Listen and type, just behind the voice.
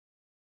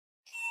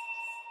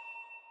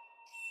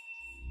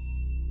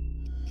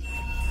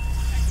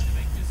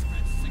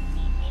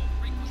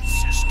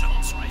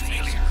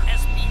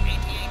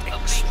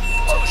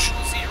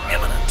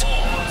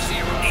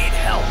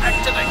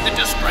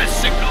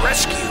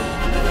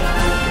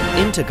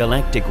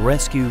Intergalactic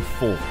Rescue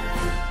Four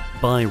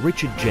by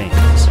Richard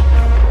James.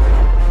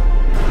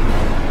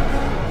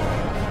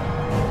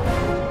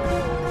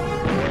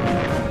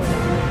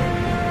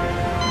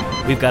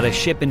 We've got a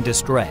ship in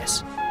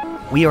distress.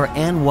 We are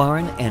Ann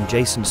Warren and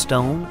Jason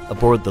Stone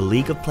aboard the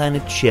League of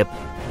Planets ship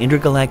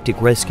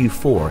Intergalactic Rescue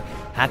 4.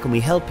 How can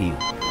we help you?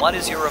 What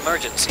is your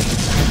emergency?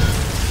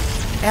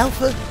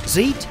 Alpha,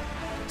 Zeta,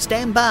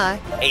 stand by.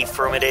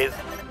 Affirmative.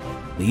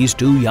 These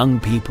two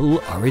young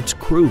people are its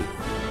crew,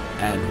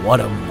 and what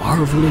a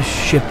marvelous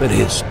ship it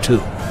is, too.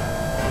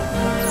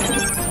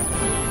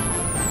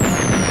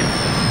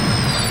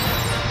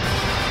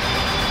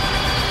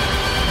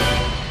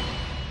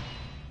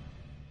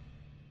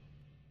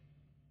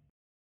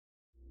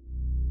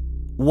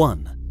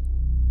 One.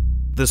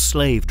 The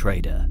Slave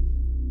Trader.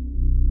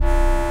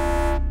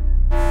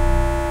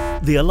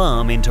 The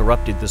alarm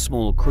interrupted the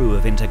small crew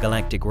of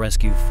Intergalactic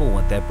Rescue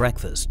 4 at their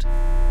breakfast.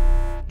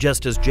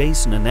 Just as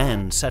Jason and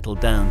Anne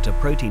settled down to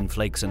protein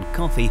flakes and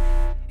coffee,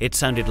 it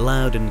sounded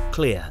loud and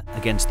clear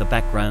against the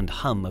background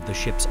hum of the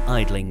ship's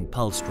idling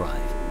pulse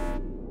drive.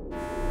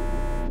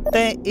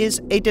 There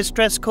is a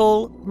distress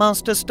call,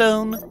 Master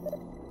Stone,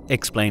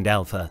 explained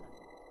Alpha.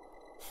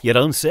 You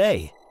don't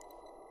say.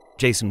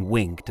 Jason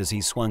winked as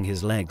he swung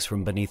his legs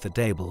from beneath the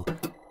table.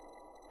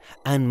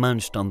 Anne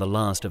munched on the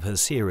last of her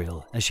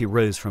cereal as she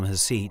rose from her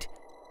seat.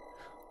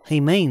 He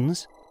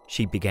means,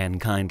 she began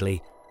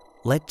kindly,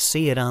 let's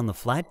see it on the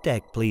flight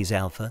deck, please,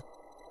 Alpha.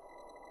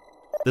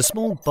 The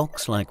small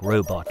box-like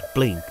robot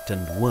blinked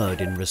and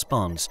whirred in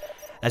response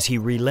as he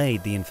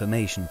relayed the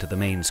information to the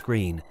main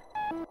screen.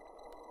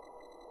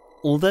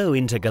 Although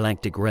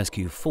Intergalactic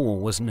Rescue 4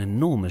 was an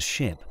enormous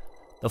ship,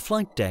 the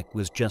flight deck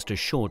was just a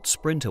short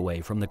sprint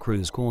away from the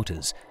crew's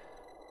quarters.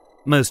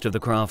 Most of the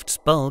craft's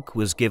bulk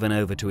was given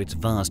over to its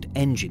vast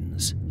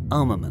engines,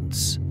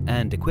 armaments,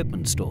 and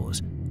equipment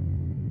stores.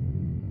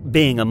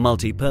 Being a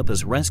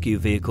multi-purpose rescue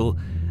vehicle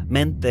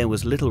meant there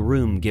was little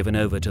room given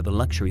over to the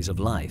luxuries of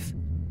life.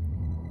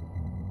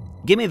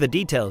 Give me the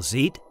details,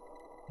 Zeta,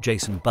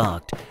 Jason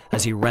barked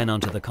as he ran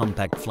onto the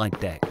compact flight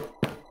deck.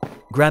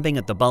 Grabbing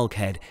at the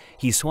bulkhead,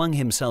 he swung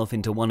himself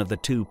into one of the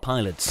two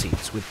pilot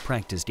seats with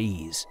practiced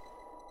ease.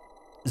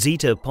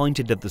 Zeta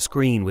pointed at the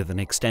screen with an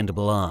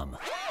extendable arm.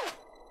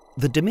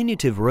 The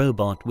diminutive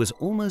robot was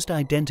almost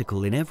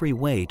identical in every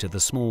way to the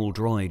small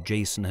droid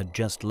Jason had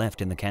just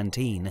left in the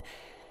canteen,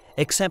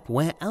 except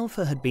where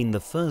Alpha had been the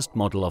first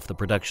model off the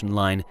production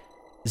line,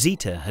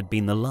 Zeta had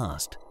been the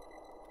last.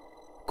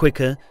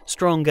 Quicker,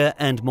 stronger,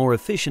 and more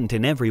efficient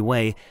in every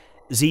way,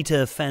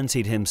 Zeta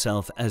fancied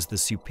himself as the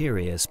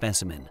superior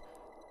specimen.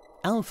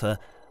 Alpha,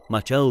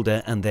 much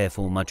older and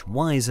therefore much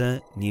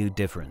wiser, knew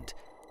different.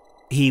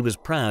 He was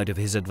proud of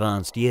his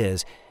advanced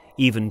years,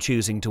 even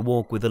choosing to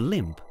walk with a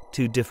limp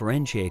to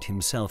differentiate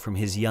himself from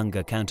his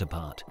younger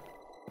counterpart.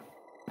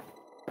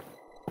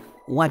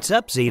 What's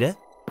up, Zeta?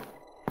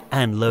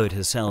 Anne lowered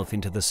herself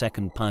into the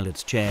second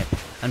pilot's chair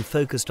and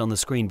focused on the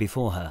screen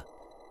before her.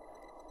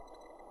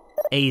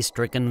 A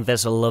stricken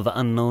vessel of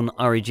unknown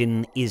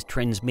origin is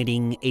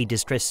transmitting a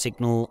distress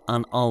signal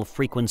on all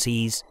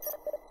frequencies.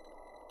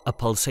 A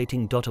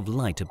pulsating dot of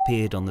light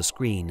appeared on the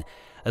screen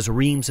as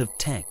reams of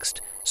text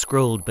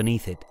scrolled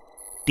beneath it,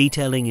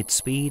 detailing its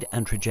speed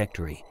and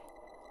trajectory.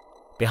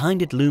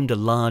 Behind it loomed a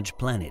large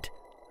planet,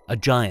 a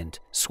giant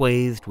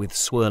swathed with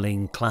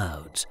swirling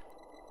clouds.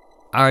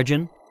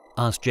 Origin?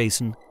 Asked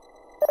Jason.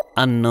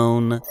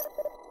 Unknown.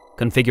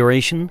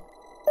 Configuration?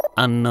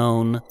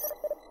 Unknown.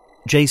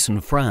 Jason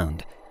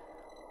frowned.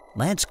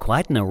 That's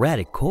quite an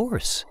erratic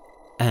course,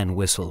 Anne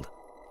whistled.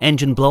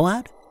 Engine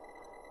blowout?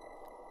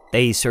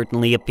 They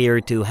certainly appear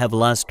to have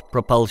lost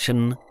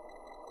propulsion,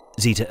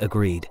 Zeta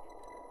agreed.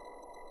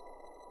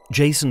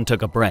 Jason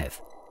took a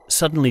breath,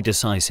 suddenly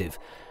decisive.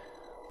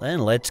 Then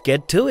let's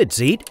get to it,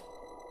 Zeta.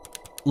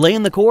 Lay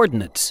in the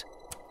coordinates.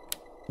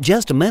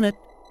 Just a minute,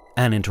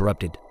 Anne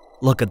interrupted.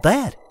 Look at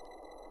that.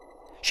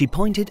 She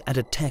pointed at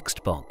a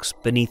text box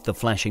beneath the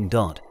flashing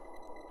dot.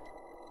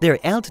 Their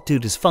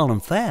altitude has fallen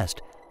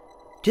fast.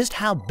 Just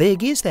how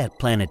big is that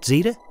planet,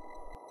 Zeta?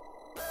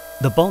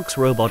 The box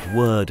robot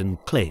whirred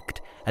and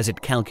clicked as it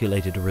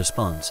calculated a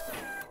response.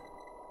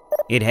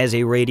 It has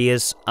a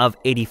radius of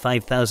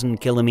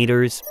 85,000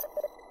 kilometers.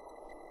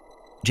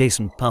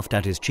 Jason puffed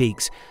out his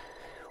cheeks.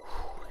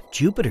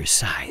 Jupiter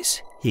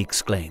size, he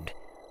exclaimed.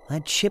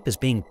 That ship is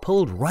being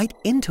pulled right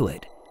into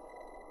it.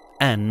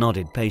 Anne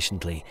nodded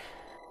patiently.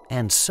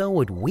 And so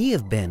would we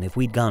have been if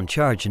we'd gone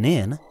charging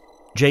in.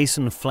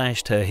 Jason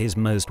flashed her his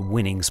most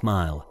winning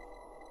smile.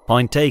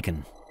 Point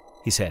taken,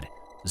 he said.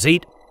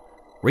 Zeta,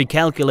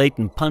 recalculate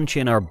and punch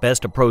in our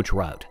best approach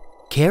route.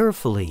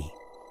 Carefully,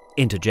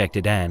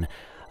 interjected Anne,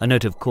 a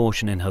note of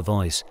caution in her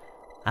voice.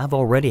 I've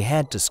already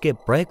had to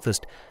skip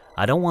breakfast.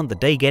 I don't want the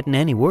day getting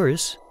any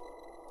worse.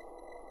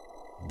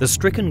 The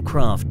stricken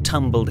craft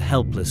tumbled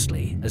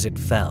helplessly as it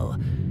fell,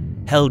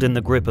 held in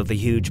the grip of the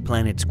huge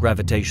planet's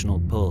gravitational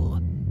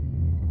pull.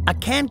 I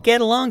can't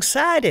get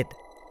alongside it,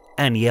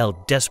 Anne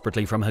yelled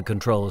desperately from her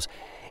controls.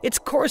 Its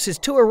course is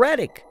too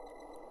erratic.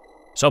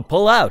 So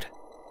pull out,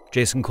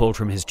 Jason called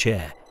from his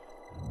chair.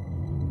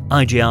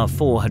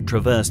 IGR-4 had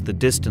traversed the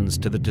distance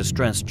to the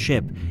distressed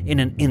ship in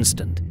an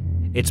instant,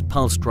 its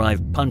pulse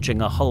drive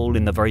punching a hole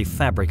in the very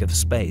fabric of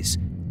space.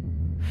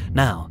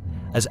 Now,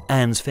 as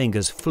Anne's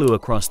fingers flew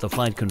across the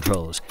flight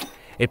controls,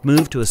 it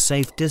moved to a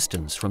safe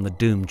distance from the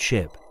doomed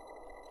ship.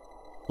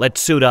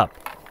 "Let's suit up."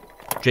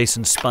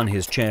 Jason spun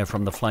his chair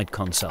from the flight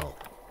console.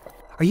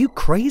 "Are you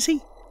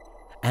crazy?"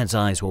 Anne's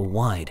eyes were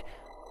wide.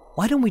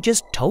 "Why don't we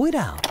just tow it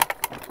out?"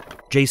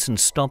 Jason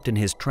stopped in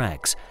his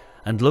tracks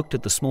and looked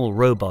at the small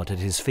robot at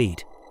his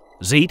feet.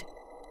 "Zeta,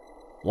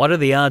 what are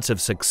the odds of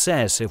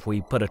success if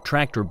we put a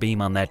tractor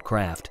beam on that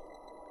craft?"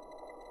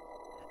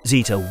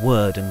 Zeta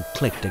whirred and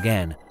clicked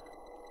again.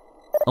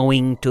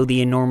 Owing to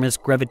the enormous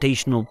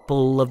gravitational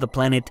pull of the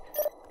planet,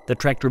 the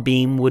tractor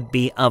beam would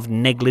be of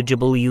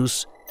negligible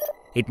use.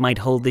 It might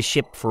hold the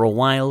ship for a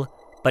while,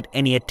 but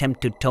any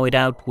attempt to tow it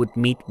out would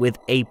meet with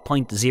a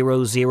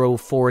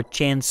 0.004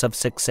 chance of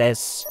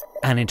success.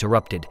 Anne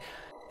interrupted.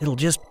 "It'll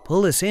just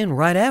pull us in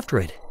right after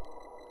it.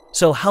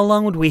 So how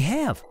long would we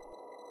have?"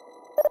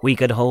 "We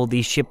could hold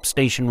the ship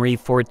stationary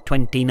for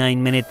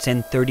 29 minutes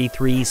and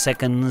 33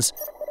 seconds,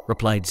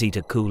 replied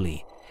Zeta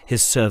coolly,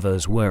 his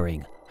servos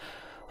whirring.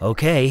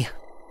 "Okay,"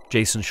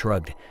 Jason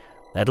shrugged.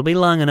 "That'll be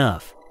long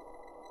enough."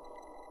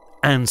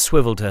 Anne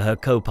swiveled to her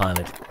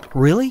co-pilot.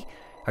 "Really?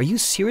 Are you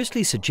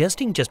seriously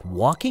suggesting just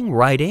walking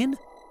right in?"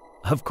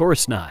 "Of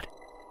course not,"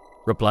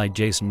 replied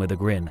Jason with a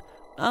grin.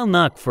 "I'll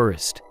knock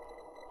first."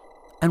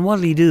 "And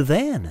what'll you do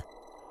then?"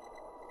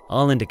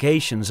 "All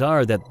indications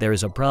are that there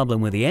is a problem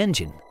with the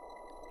engine,"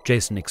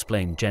 Jason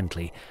explained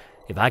gently.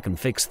 "If I can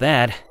fix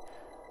that,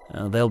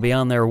 they'll be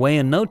on their way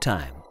in no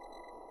time."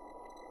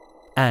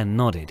 Anne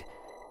nodded.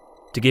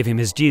 To give him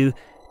his due,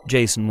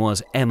 Jason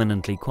was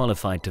eminently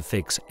qualified to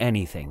fix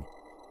anything.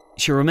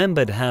 She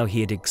remembered how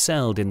he had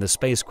excelled in the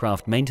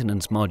spacecraft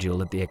maintenance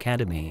module at the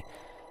Academy.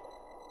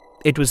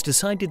 It was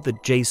decided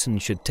that Jason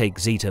should take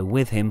Zeta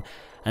with him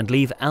and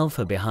leave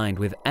Alpha behind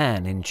with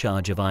Anne in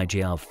charge of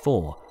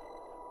IGR-4.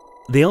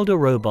 The older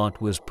robot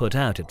was put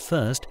out at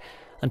first,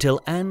 until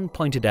Anne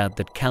pointed out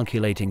that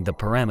calculating the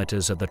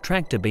parameters of the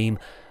tractor beam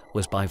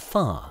was by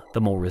far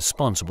the more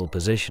responsible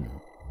position.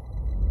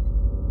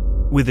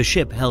 With the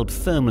ship held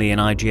firmly in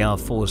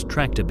IGR-4's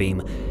tractor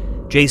beam,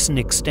 Jason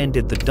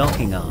extended the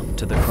docking arm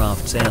to the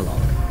craft's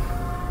airlock.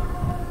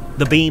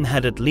 The beam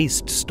had at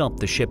least stopped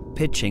the ship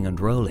pitching and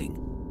rolling.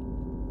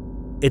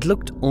 It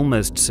looked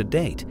almost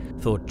sedate,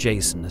 thought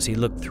Jason as he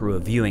looked through a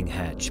viewing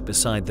hatch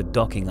beside the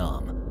docking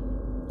arm,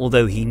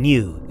 although he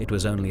knew it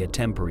was only a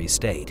temporary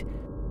state.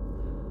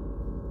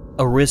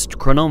 A wrist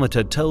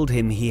chronometer told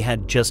him he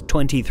had just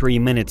 23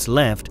 minutes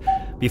left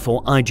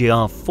before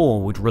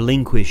IGR-4 would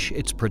relinquish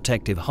its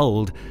protective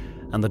hold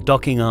and the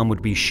docking arm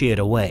would be sheared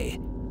away.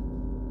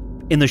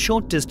 In the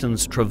short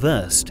distance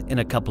traversed in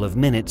a couple of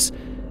minutes,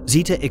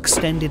 Zeta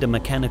extended a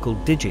mechanical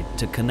digit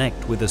to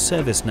connect with a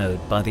service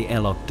node by the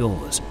airlock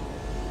doors.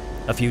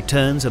 A few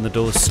turns and the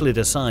doors slid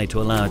aside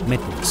to allow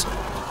admittance.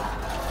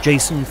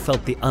 Jason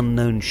felt the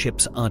unknown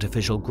ship's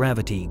artificial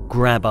gravity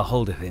grab a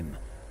hold of him,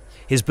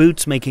 his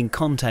boots making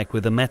contact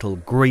with the metal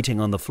grating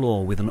on the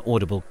floor with an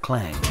audible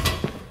clang.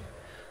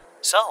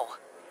 "So,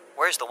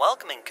 where's the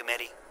welcoming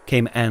committee?"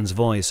 came Anne's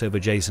voice over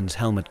Jason's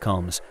helmet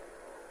comms.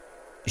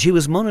 She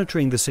was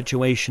monitoring the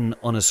situation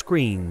on a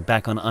screen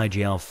back on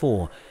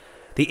IGR-4,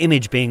 the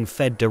image being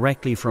fed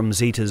directly from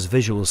Zeta's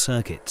visual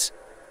circuits.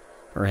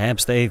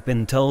 "Perhaps they've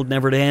been told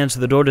never to answer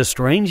the door to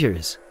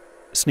strangers,"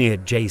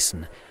 sneered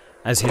Jason,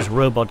 as his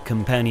robot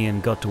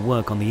companion got to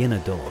work on the inner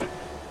door.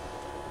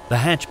 The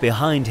hatch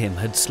behind him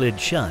had slid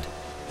shut,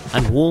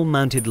 and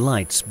wall-mounted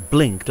lights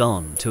blinked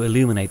on to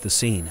illuminate the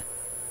scene.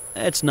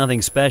 "It's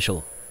nothing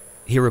special,"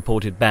 he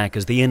reported back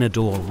as the inner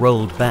door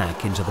rolled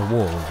back into the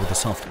wall with a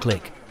soft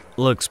click.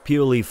 "Looks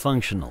purely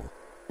functional."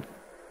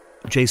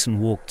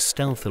 Jason walked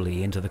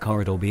stealthily into the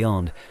corridor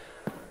beyond,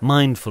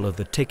 mindful of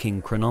the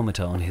ticking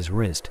chronometer on his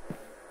wrist.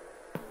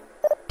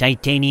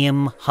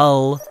 "Titanium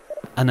hull,"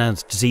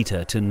 announced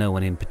Zeta to no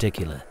one in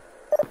particular.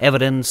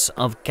 "Evidence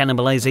of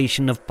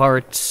cannibalization of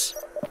parts."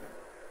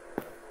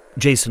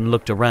 Jason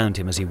looked around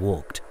him as he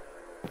walked.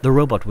 The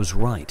robot was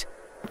right.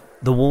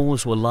 The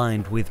walls were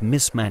lined with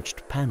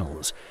mismatched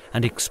panels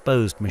and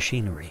exposed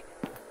machinery.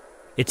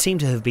 It seemed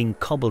to have been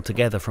cobbled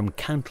together from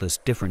countless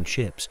different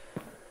ships.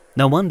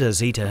 No wonder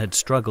Zeta had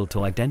struggled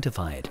to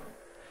identify it.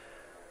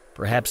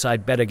 "Perhaps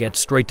I'd better get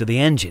straight to the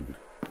engine."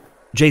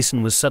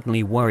 Jason was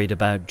suddenly worried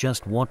about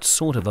just what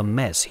sort of a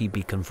mess he'd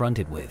be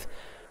confronted with.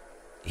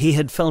 He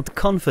had felt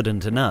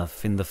confident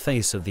enough in the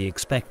face of the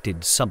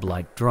expected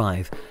sublight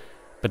drive,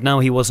 but now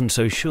he wasn't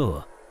so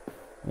sure.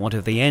 What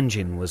if the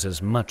engine was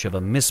as much of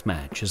a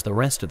mismatch as the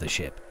rest of the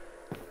ship?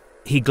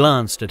 He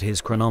glanced at his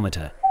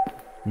chronometer.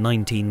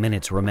 19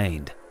 minutes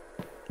remained.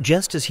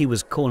 Just as he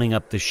was calling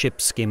up the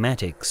ship's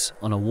schematics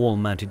on a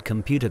wall-mounted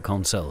computer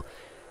console,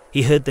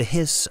 he heard the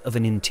hiss of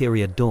an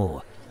interior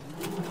door.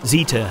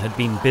 Zeta had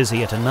been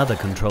busy at another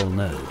control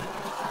node.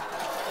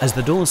 As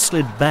the door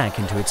slid back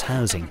into its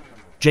housing,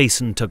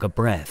 Jason took a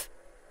breath.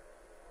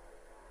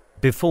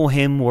 Before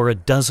him were a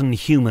dozen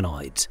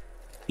humanoids,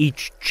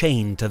 each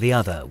chained to the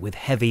other with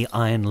heavy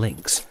iron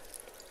links.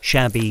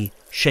 Shabby,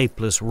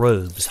 shapeless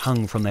robes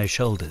hung from their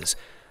shoulders.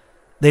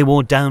 They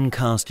wore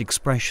downcast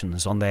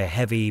expressions on their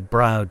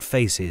heavy-browed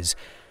faces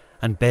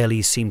and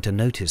barely seemed to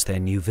notice their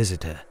new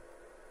visitor.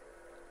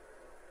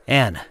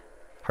 "Anne,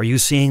 are you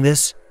seeing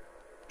this?"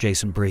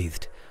 Jason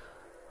breathed.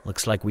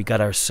 "Looks like we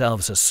got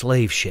ourselves a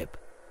slave ship."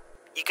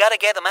 "You gotta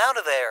get them out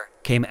of there,"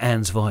 came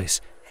Anne's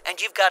voice. "and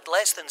you've got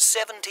less than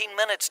 17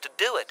 minutes to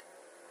do it."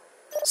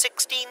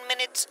 16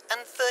 minutes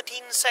and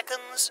 13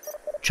 seconds,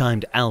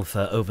 chimed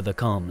Alpha over the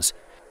comms.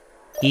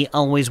 "He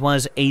always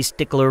was a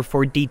stickler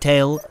for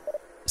detail,"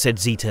 said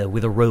Zeta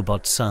with a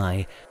robot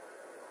sigh.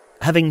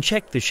 Having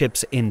checked the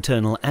ship's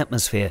internal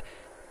atmosphere,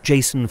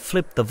 Jason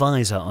flipped the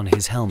visor on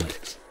his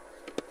helmet.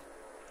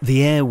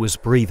 The air was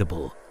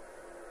breathable.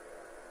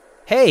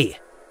 "Hey!"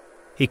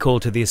 he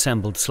called to the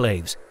assembled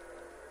slaves.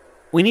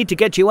 "We need to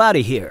get you out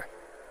of here."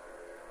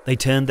 They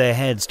turned their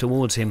heads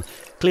towards him,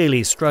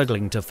 clearly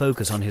struggling to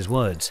focus on his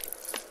words.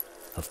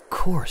 "Of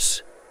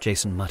course,"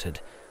 Jason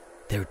muttered.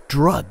 "They're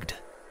drugged."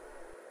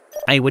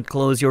 "I would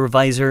close your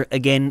visor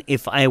again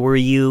if I were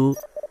you,"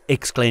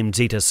 exclaimed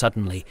Zeta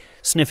suddenly,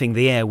 sniffing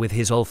the air with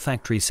his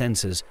olfactory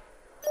senses.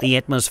 "The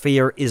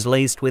atmosphere is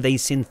laced with a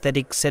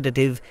synthetic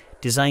sedative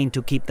designed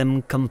to keep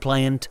them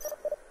compliant."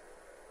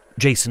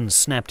 Jason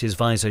snapped his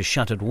visor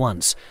shut at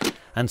once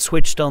and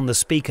switched on the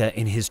speaker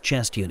in his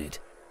chest unit.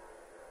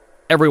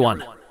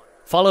 "Everyone,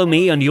 follow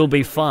me and you'll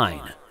be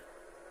fine."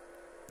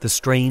 The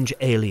strange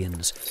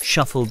aliens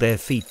shuffled their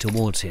feet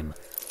towards him,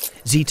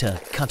 Zeta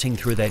cutting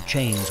through their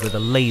chains with a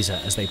laser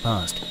as they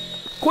passed.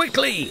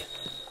 "Quickly!"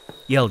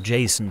 yelled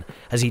Jason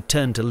as he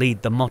turned to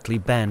lead the motley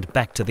band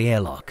back to the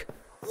airlock.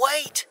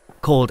 "Wait!"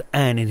 called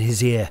Anne in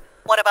his ear.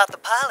 "What about the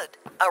pilot?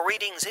 Our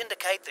readings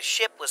indicate the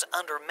ship was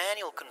under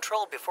manual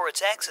control before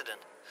its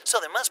accident, so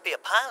there must be a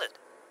pilot."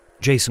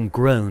 Jason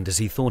groaned as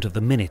he thought of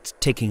the minutes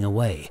ticking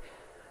away.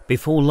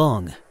 Before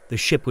long, the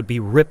ship would be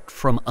ripped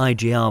from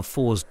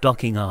IGR-4's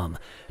docking arm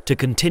to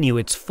continue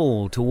its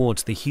fall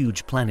towards the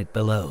huge planet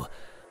below.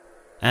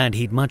 And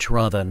he'd much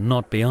rather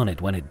not be on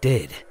it when it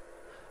did.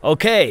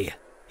 "Okay,"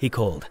 he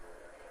called,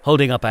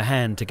 holding up a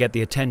hand to get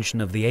the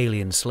attention of the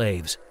alien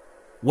slaves.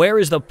 "Where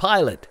is the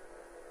pilot?"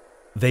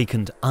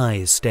 Vacant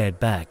eyes stared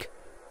back.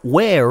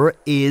 "Where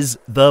is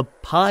the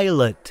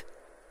pilot?"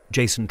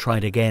 Jason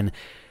tried again,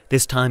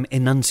 this time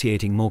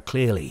enunciating more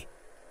clearly.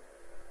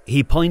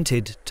 He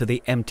pointed to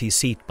the empty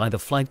seat by the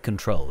flight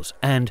controls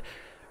and,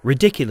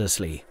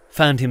 ridiculously,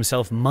 found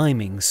himself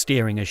miming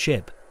steering a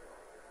ship.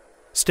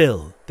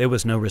 Still, there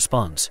was no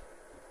response.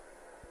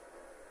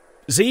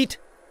 "Zete,"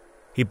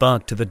 he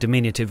barked to the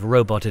diminutive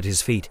robot at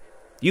his feet,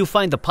 "you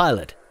find the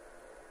pilot.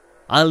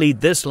 I'll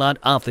lead this lot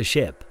off the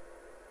ship."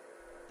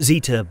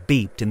 Zeta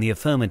beeped in the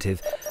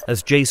affirmative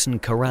as Jason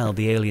corralled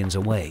the aliens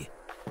away.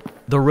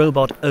 The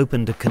robot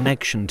opened a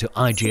connection to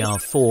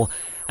IGR-4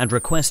 and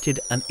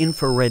requested an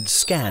infrared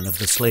scan of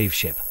the slave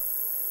ship.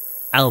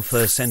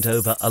 Alpha sent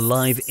over a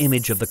live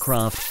image of the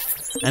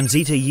craft, and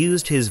Zeta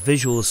used his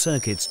visual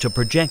circuits to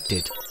project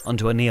it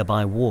onto a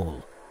nearby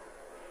wall.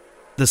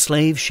 The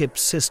slave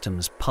ship's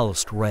systems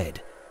pulsed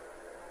red.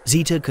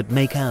 Zeta could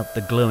make out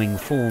the glowing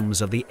forms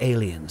of the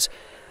aliens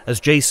as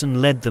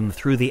Jason led them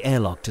through the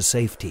airlock to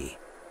safety.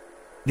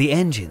 The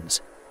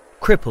engines,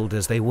 crippled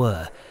as they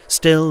were,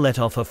 still let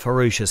off a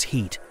ferocious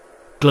heat,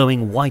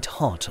 glowing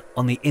white-hot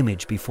on the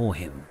image before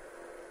him.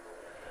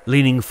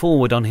 Leaning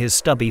forward on his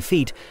stubby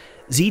feet,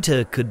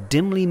 Zeta could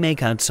dimly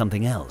make out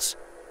something else.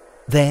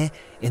 There,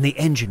 in the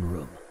engine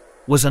room,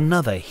 was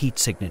another heat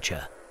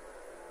signature.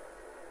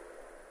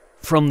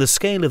 From the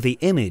scale of the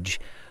image,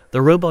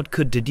 the robot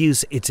could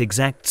deduce its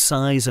exact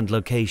size and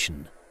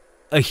location.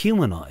 A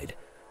humanoid,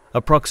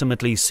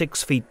 approximately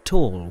 6 feet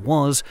tall,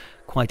 was,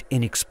 quite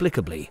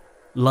inexplicably,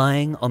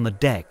 lying on the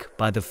deck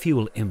by the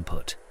fuel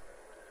input.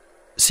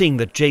 Seeing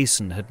that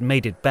Jason had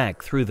made it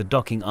back through the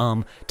docking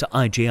arm to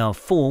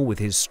IGR-4 with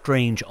his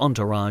strange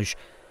entourage,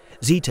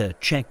 Zeta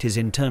checked his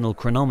internal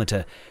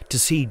chronometer to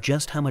see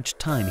just how much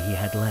time he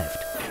had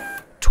left.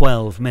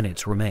 12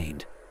 minutes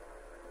remained.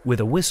 With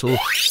a whistle,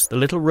 the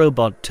little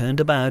robot turned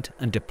about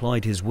and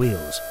deployed his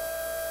wheels.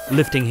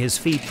 Lifting his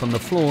feet from the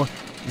floor,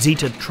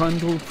 Zeta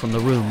trundled from the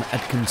room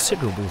at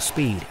considerable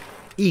speed,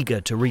 eager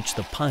to reach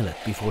the pilot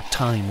before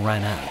time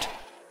ran out.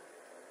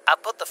 "I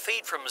put the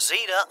feed from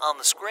Zeta on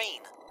the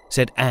screen,"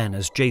 said Anne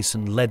as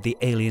Jason led the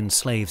alien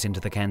slaves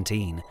into the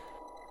canteen.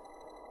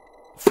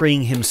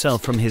 Freeing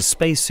himself from his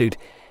spacesuit,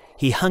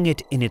 he hung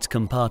it in its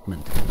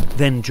compartment,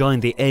 then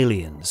joined the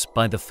aliens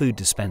by the food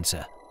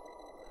dispenser.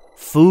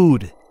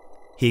 "Food,"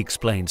 he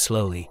explained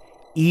slowly.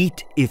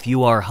 "Eat if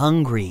you are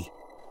hungry."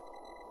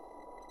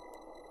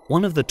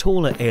 One of the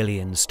taller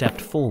aliens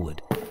stepped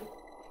forward,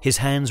 his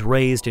hands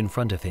raised in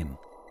front of him.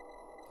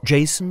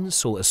 Jason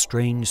saw a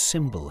strange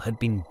symbol had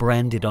been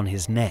branded on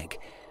his neck.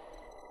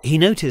 He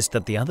noticed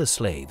that the other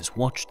slaves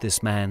watched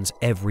this man's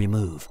every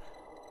move.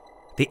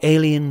 The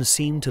alien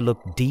seemed to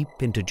look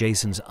deep into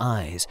Jason's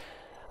eyes,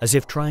 as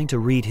if trying to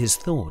read his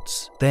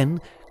thoughts, then,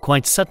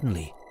 quite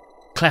suddenly,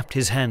 clapped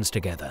his hands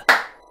together.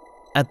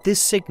 At this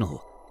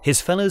signal, His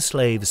fellow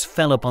slaves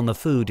fell upon the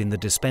food in the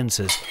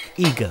dispensers,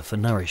 eager for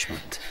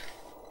nourishment.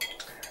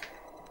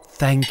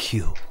 "Thank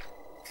you,"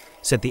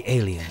 said the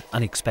alien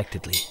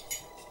unexpectedly.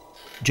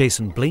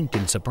 Jason blinked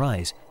in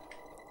surprise.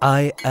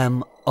 "I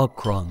am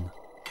Okron.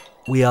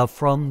 We are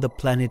from the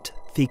planet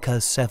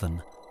Thika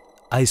 7.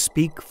 I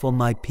speak for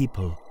my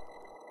people."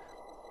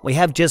 "We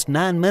have just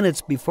 9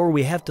 minutes before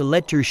we have to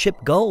let your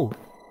ship go,"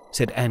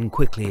 said Anne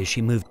quickly as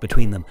she moved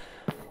between them.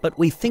 "But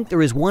we think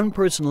there is one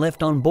person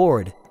left on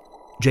board."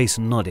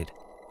 Jason nodded.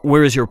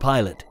 "Where is your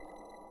pilot?"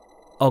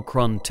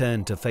 Okron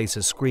turned to face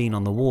a screen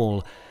on the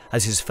wall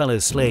as his fellow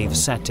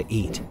slaves sat to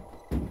eat.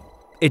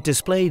 It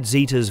displayed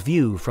Zeta's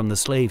view from the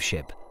slave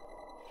ship.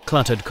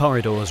 Cluttered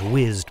corridors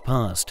whizzed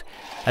past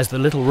as the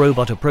little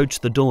robot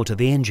approached the door to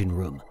the engine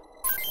room.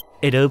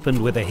 It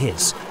opened with a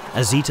hiss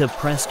as Zeta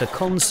pressed a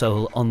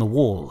console on the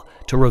wall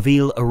to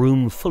reveal a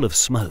room full of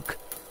smoke.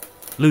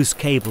 Loose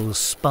cables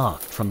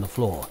sparked from the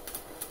floor.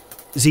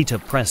 Zeta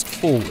pressed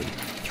forward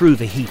through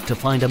the heat to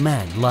find a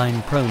man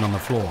lying prone on the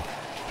floor,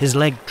 his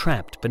leg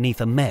trapped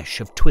beneath a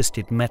mesh of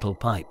twisted metal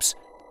pipes.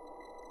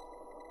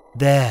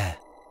 "There,"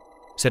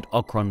 said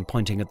Okron,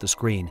 pointing at the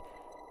screen,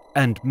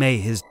 "and may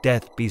his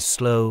death be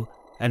slow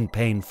and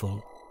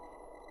painful."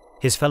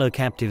 His fellow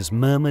captives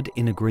murmured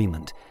in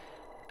agreement,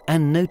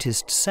 and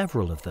noticed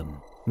several of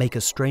them make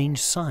a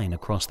strange sign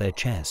across their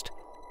chest.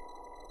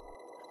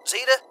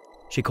 "Zeta,"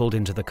 she called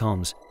into the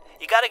comms,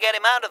 "you gotta get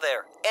him out of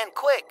there, and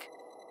quick."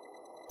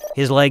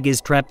 "His leg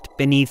is trapped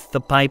beneath the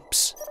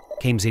pipes,"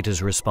 came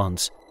Zeta's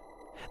response.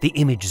 The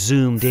image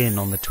zoomed in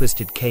on the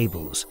twisted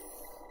cables.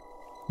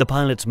 The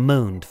pilot's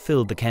moan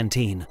filled the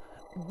canteen.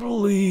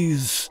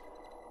 "Please,"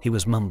 he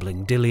was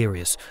mumbling,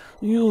 delirious.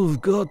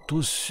 "You've got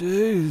to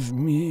save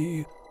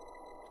me."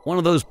 "One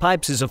of those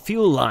pipes is a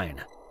fuel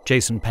line,"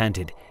 Jason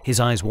panted, his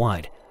eyes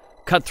wide.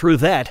 "Cut through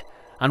that,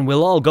 and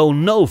we'll all go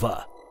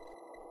Nova."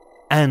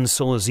 Anne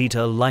saw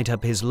Zeta light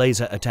up his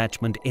laser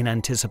attachment in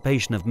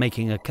anticipation of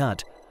making a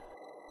cut.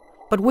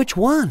 "But which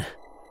one?"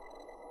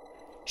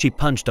 She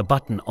punched a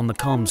button on the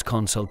comms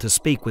console to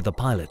speak with the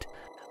pilot.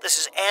 "This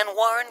is Anne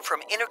Warren from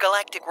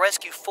Intergalactic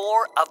Rescue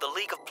 4 of the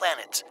League of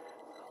Planets.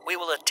 We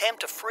will attempt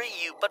to free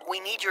you, but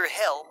we need your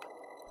help."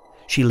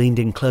 She leaned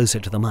in closer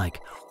to the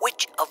mic.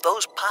 "Which of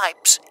those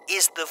pipes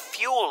is the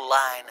fuel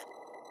line?"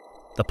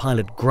 The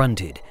pilot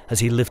grunted as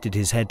he lifted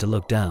his head to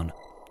look down.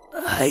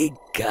 "I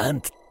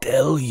can't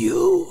tell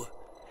you,"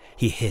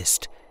 he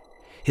hissed,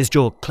 his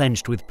jaw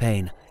clenched with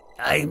pain.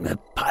 "I'm a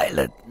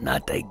pilot,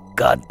 not a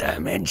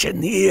goddamn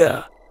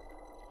engineer."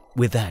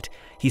 With that,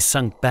 he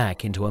sunk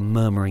back into a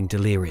murmuring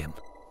delirium.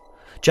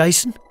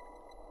 "Jason?"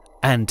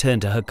 Anne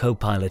turned to her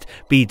co-pilot,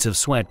 beads of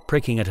sweat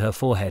pricking at her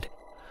forehead.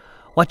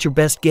 "What's your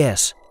best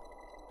guess?"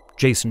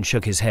 Jason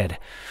shook his head.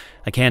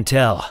 "I can't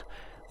tell.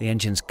 The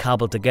engine's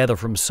cobbled together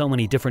from so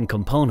many different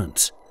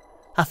components."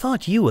 "I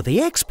thought you were the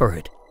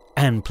expert,"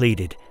 Anne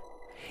pleaded.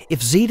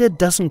 "If Zeta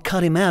doesn't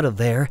cut him out of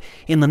there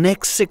in the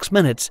next 6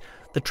 minutes,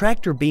 the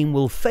tractor beam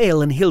will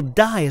fail and he'll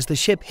die as the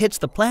ship hits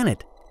the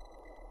planet."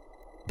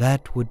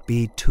 "That would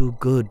be too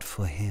good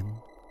for him,"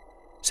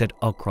 said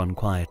Okron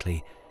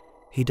quietly.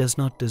 "He does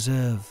not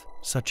deserve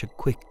such a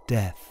quick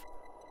death."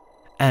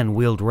 Anne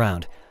wheeled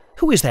round.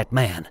 "Who is that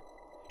man?"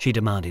 she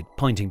demanded,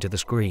 pointing to the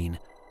screen.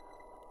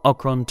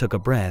 Okron took a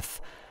breath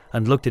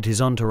and looked at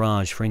his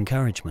entourage for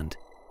encouragement.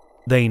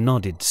 They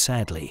nodded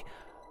sadly.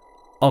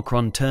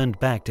 Okron turned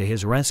back to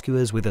his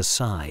rescuers with a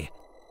sigh.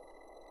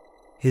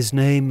 "His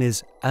name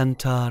is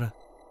Antar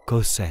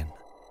Kosen.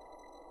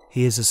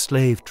 He is a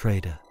slave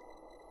trader."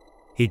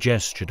 He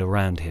gestured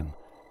around him.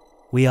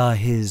 "We are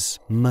his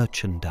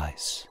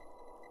merchandise."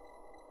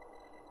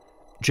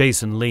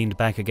 Jason leaned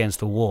back against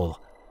the wall.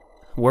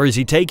 "Where is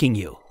he taking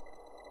you?"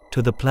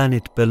 "To the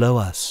planet below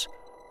us."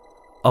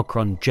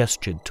 Okron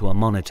gestured to a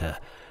monitor,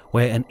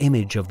 where an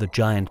image of the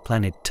giant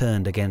planet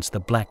turned against the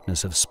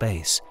blackness of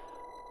space.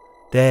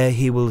 "There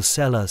he will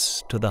sell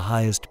us to the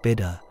highest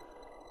bidder."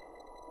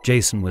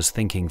 Jason was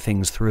thinking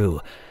things through.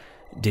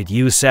 "Did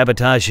you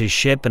sabotage his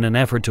ship in an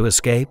effort to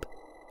escape?"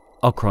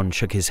 Okron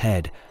shook his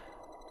head.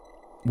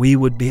 "We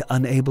would be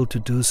unable to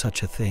do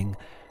such a thing.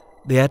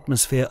 The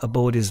atmosphere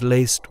aboard is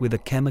laced with a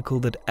chemical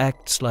that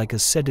acts like a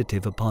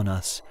sedative upon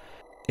us.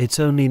 It's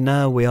only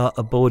now we are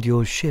aboard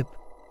your ship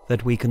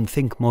that we can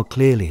think more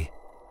clearly."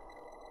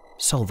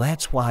 "So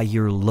that's why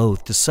you're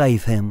loath to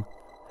save him?"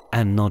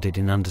 Anne nodded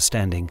in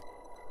understanding.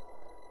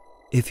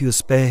 "If you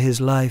spare his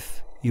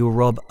life, you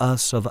rob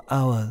us of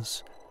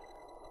ours."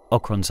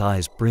 Okron's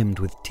eyes brimmed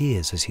with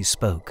tears as he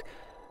spoke.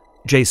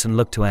 Jason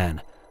looked to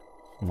Anne.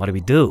 "What do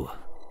we do?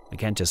 We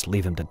can't just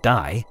leave him to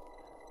die."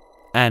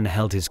 Anne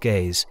held his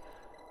gaze.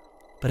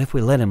 "But if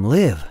we let him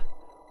live,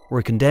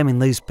 we're condemning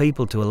these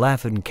people to a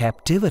life in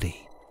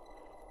captivity."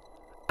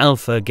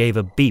 Alpha gave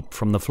a beep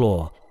from the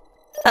floor.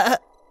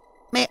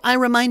 May I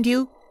remind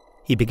you,"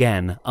 he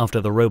began,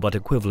 after the robot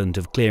equivalent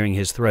of clearing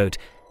his throat,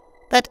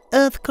 "that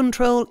Earth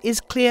control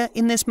is clear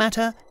in this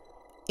matter.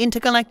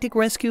 Intergalactic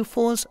Rescue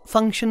Four's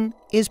function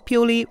is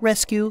purely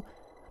rescue.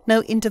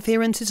 No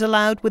interference is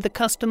allowed with the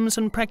customs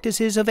and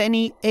practices of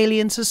any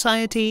alien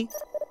society."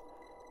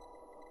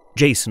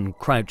 Jason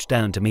crouched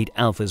down to meet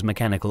Alpha's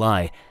mechanical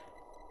eye.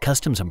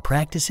 "Customs and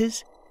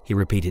practices?" he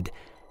repeated.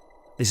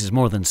 "This is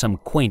more than some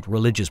quaint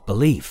religious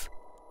belief."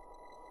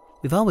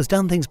 "We've always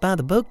done things by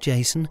the book,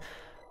 Jason."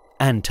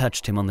 Anne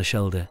touched him on the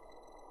shoulder.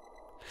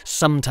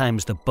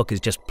 "Sometimes the book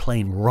is just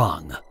plain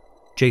wrong."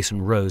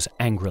 Jason rose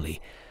angrily.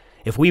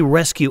 "If we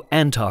rescue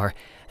Antar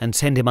and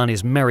send him on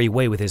his merry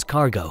way with his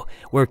cargo,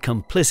 we're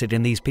complicit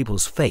in these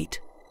people's fate."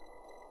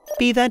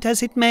 "Be that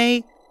as it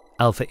may,"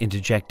 Alpha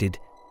interjected,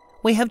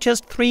 "we have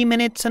just 3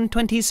 minutes and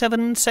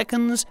 27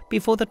 seconds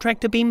before the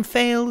tractor beam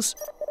fails."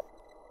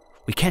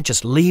 "We can't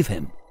just leave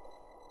him."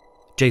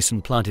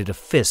 Jason planted a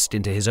fist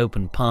into his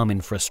open palm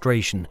in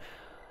frustration.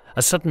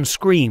 A sudden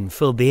scream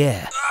filled the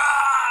air.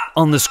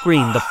 On the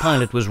screen, the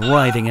pilot was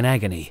writhing in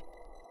agony.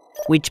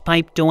 "Which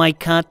pipe do I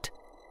cut?"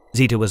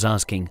 Zeta was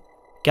asking.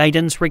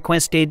 "Guidance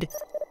requested."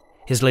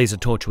 His laser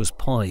torch was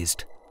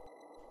poised.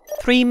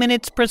 3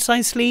 minutes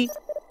precisely,"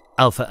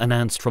 Alpha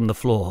announced from the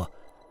floor.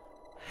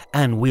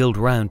 Anne wheeled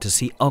round to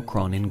see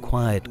Okron in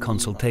quiet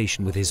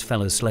consultation with his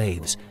fellow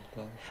slaves.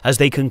 As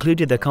they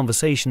concluded their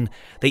conversation,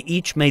 they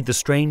each made the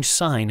strange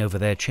sign over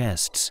their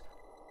chests.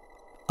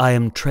 "I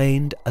am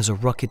trained as a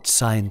rocket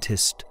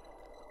scientist,"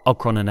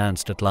 Okron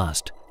announced at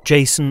last.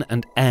 Jason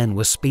and Anne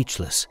were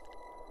speechless.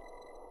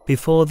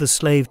 "Before the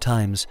slave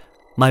times,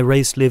 my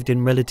race lived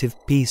in relative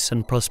peace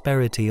and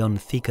prosperity on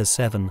Thika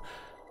 7.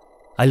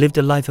 I lived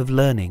a life of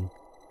learning.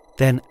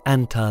 Then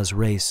Antar's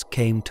race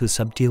came to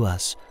subdue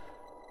us.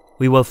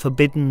 We were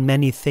forbidden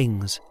many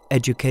things: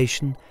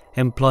 education,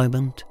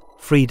 employment,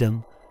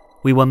 freedom.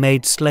 We were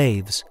made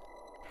slaves."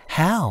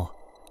 "How?"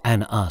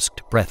 Anne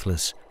asked,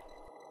 breathless.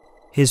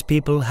 "His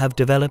people have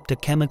developed a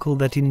chemical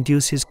that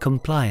induces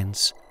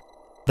compliance.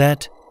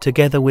 That,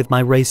 together with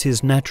my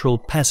race's natural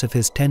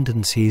pacifist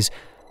tendencies,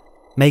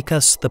 make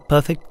us the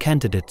perfect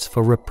candidates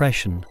for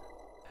repression."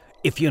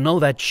 "If you know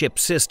that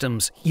ship's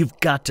systems, you've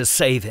got to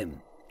save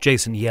him,"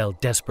 Jason yelled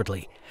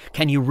desperately.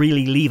 "Can you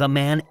really leave a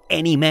man,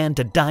 any man,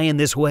 to die in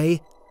this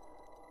way?"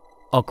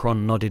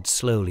 Okron nodded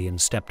slowly and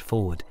stepped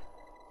forward.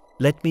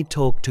 "Let me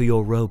talk to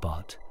your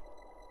robot."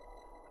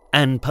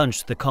 Anne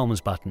punched the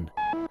comms button.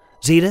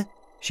 "Zeta,"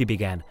 she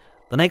began,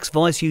 "the next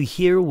voice you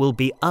hear will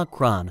be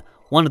Okron,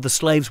 one of the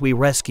slaves we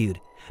rescued.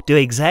 Do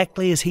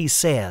exactly as he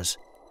says."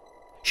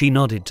 She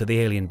nodded to the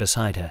alien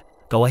beside her.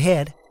 "Go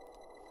ahead."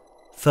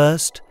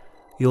 "First,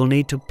 you'll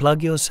need to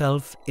plug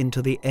yourself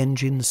into the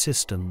engine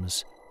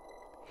systems."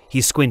 He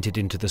squinted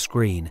into the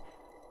screen.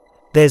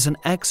 "There's an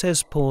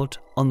access port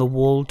on the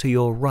wall to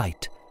your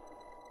right."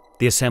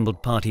 The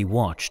assembled party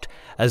watched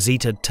as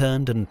Zeta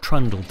turned and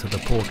trundled to the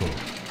portal.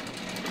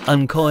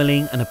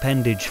 Uncoiling an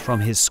appendage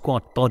from his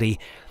squat body,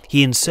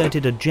 he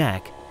inserted a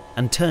jack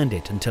and turned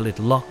it until it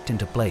locked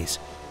into place.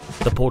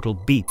 The portal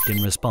beeped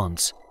in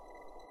response.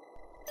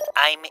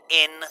 "I'm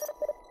in,"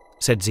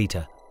 said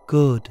Zeta.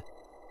 "Good,"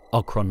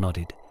 Okron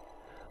nodded.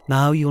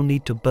 "Now you'll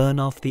need to burn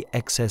off the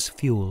excess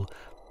fuel,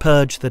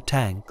 purge the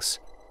tanks."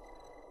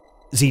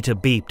 Zeta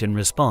beeped in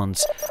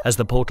response as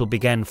the portal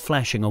began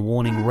flashing a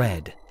warning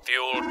red.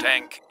 "Fuel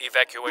tank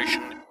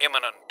evacuation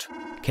imminent,"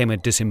 came a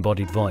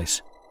disembodied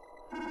voice.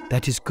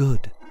 "That is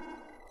good,"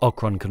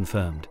 Okron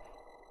confirmed.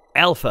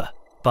 "Alpha,"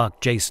 barked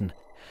Jason.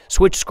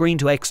 "Switch screen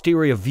to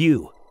exterior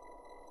view."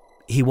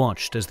 He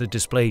watched as the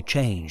display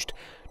changed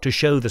to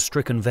show the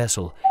stricken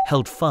vessel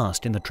held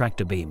fast in the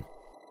tractor beam.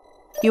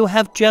 "You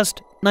have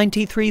just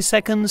 93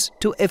 seconds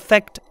to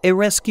effect a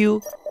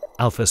rescue,"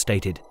 Alpha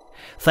stated.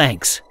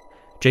 "Thanks,"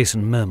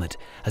 Jason murmured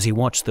as he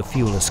watched the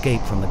fuel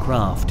escape from the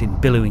craft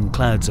in billowing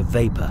clouds of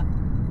vapor.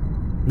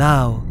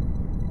 "Now,"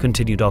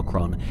 continued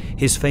Okron,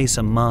 his face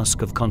a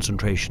mask of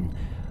concentration,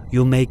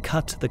 "you may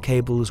cut the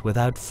cables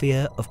without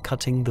fear of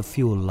cutting the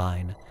fuel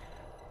line."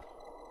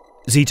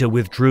 Zeta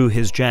withdrew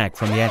his jack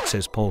from the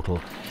access portal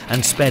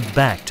and sped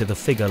back to the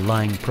figure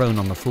lying prone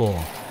on the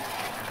floor.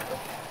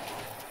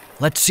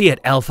 "Let's see it,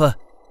 Alpha,"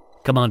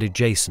 commanded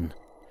Jason,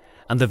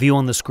 and the view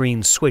on the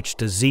screen switched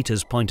to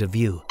Zeta's point of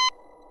view.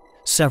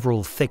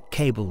 Several thick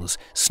cables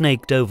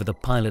snaked over the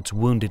pilot's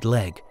wounded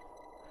leg.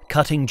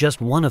 Cutting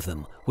just one of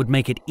them would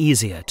make it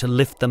easier to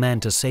lift the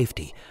man to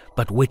safety,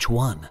 but which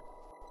one?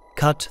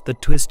 "Cut the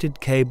twisted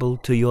cable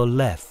to your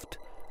left,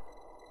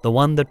 the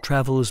one that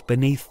travels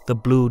beneath the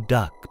blue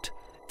duct."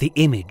 The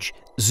image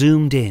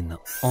zoomed in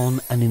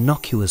on an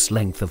innocuous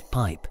length of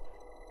pipe.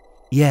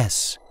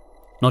 "Yes,"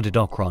 nodded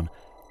Okron.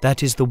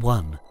 "that is the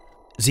one."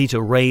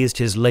 Zeta raised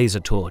his laser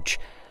torch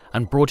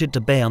and brought it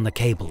to bear on the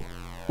cable.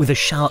 With a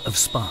shower of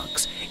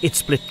sparks, it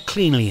split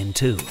cleanly in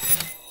two.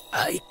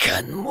 "I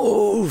can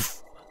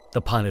move,"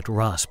 the pilot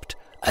rasped.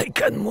 "I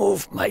can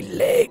move my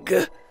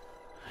leg."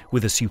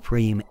 With a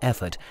supreme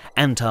effort,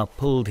 Antar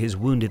pulled his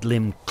wounded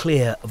limb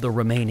clear of the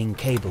remaining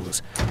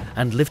cables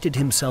and lifted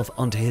himself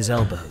onto his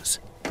elbows.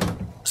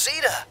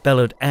 "Zeta,"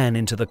 bellowed Anne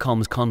into the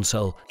comms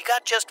console. "you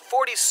got just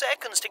 40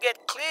 seconds to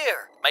get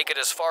clear." "Make it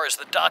as far as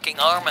the docking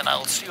arm and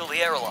I'll seal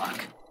the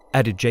airlock,"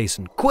 added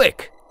Jason.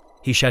 "Quick!"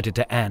 he shouted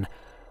to Anne.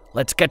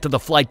 "Let's get to the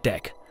flight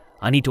deck.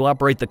 I need to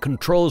operate the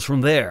controls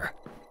from there."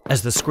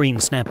 As the screen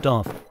snapped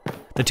off,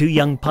 The two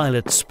young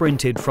pilots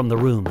sprinted from the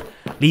room,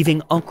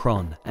 leaving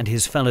Okron and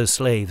his fellow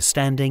slave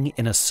standing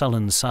in a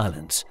sullen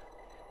silence.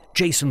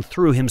 Jason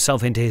threw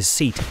himself into his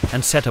seat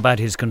and set about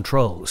his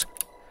controls.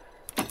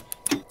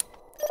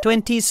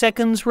 20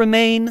 seconds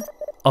remain,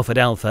 offered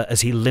Alpha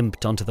as he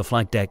limped onto the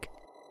flight deck.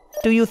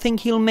 Do you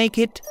think he'll make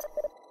it?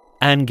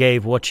 Anne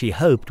gave what she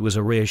hoped was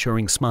a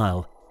reassuring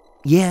smile.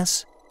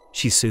 Yes,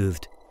 she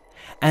soothed.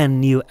 Anne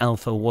knew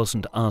Alpha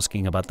wasn't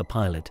asking about the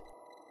pilot.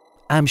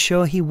 I'm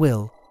sure he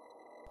will.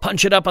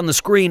 Punch it up on the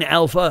screen,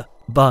 Alpha,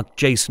 barked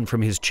Jason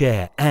from his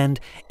chair, and,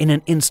 in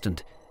an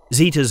instant,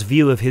 Zeta's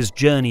view of his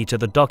journey to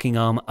the docking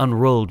arm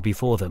unrolled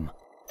before them.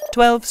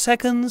 12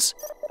 seconds,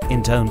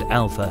 intoned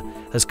Alpha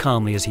as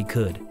calmly as he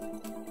could.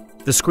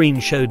 The screen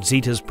showed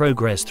Zeta's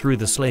progress through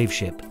the slave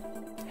ship.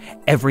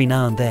 Every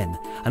now and then,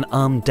 an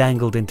arm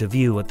dangled into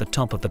view at the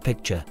top of the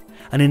picture,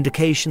 an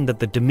indication that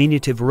the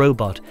diminutive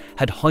robot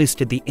had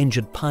hoisted the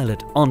injured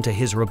pilot onto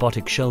his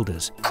robotic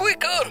shoulders.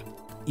 Quicker!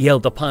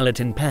 Yelled the pilot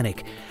in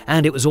panic,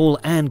 and it was all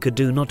Anne could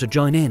do not to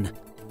join in.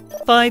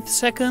 5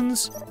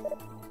 seconds.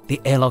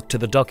 The airlock to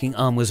the docking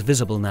arm was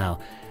visible now,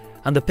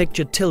 and the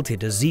picture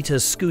tilted as Zeta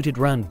scooted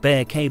round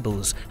bare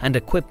cables and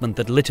equipment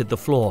that littered the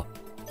floor.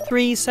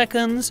 3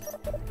 seconds.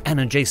 Anne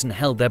and Jason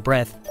held their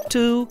breath.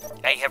 2.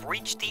 I have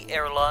reached the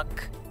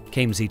airlock,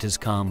 came Zeta's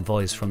calm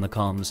voice from the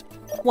comms.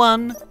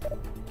 1.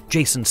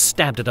 Jason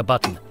stabbed at a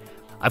button.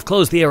 I've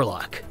closed the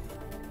airlock.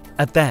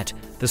 At that,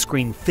 the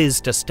screen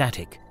fizzed to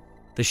static.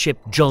 The ship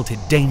jolted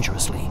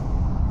dangerously.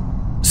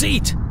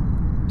 Zete!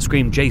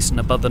 Screamed Jason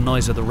above the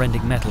noise of the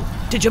rending metal.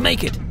 Did you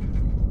make it?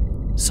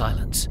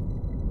 Silence.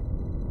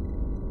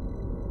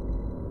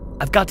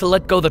 I've got to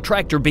let go the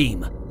tractor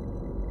beam.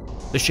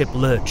 The ship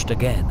lurched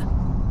again.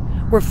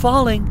 We're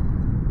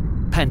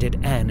falling, panted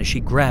Anne as she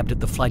grabbed at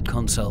the flight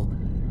console.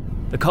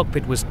 The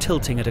cockpit was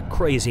tilting at a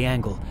crazy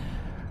angle.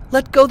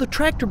 Let go the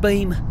tractor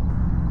beam.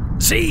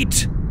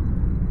 Zete!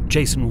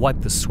 Jason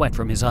wiped the sweat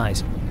from his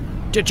eyes.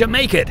 Did you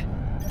make it?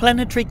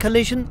 Planetary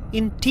collision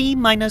in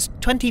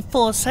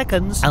T-24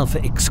 seconds,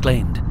 Alpha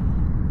exclaimed.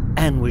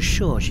 Anne was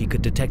sure she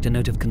could detect a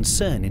note of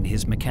concern in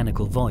his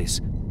mechanical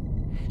voice.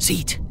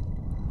 Zete,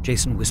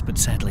 Jason whispered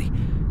sadly.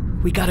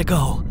 We gotta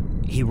go.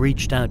 He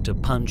reached out to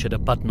punch at a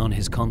button on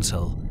his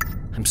console.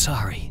 I'm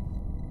sorry.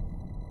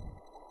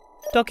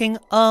 Docking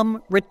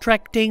arm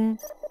retracting,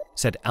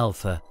 said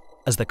Alpha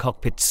as the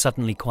cockpit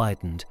suddenly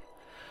quietened.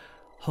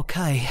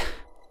 Okay,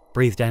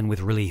 breathed Anne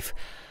with relief.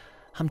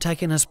 I'm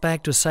taking us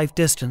back to a safe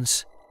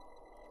distance.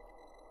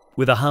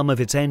 With a hum of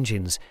its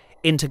engines,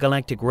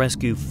 Intergalactic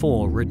Rescue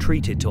Four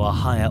retreated to a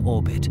higher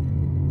orbit.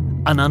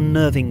 An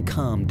unnerving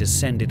calm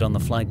descended on the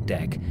flight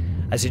deck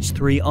as its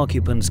three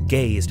occupants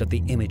gazed at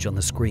the image on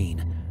the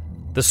screen.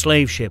 The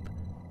slave ship,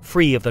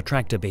 free of the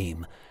tractor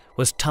beam,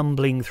 was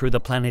tumbling through the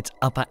planet's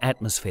upper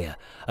atmosphere,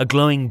 a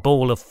glowing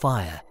ball of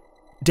fire.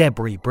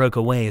 Debris broke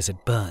away as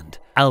it burned.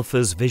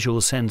 Alpha's visual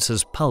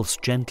sensors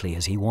pulsed gently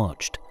as he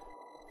watched.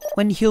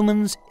 When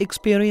humans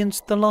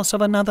experience the loss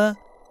of another,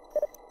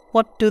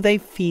 what do they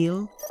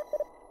feel?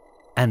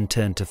 Anne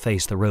turned to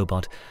face the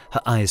robot,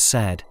 her eyes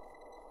sad.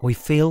 We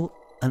feel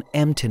an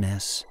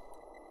emptiness,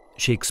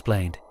 she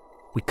explained.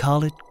 We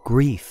call it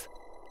grief.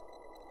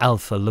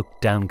 Alpha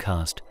looked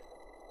downcast.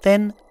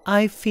 Then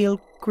I feel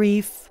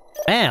grief.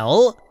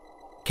 Al,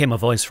 came a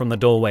voice from the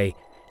doorway.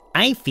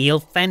 I feel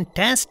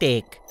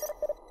fantastic.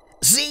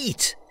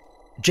 Zete!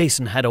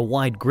 Jason had a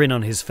wide grin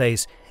on his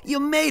face. You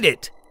made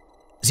it!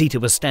 Zeta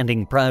was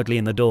standing proudly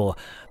in the door,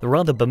 the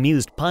rather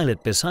bemused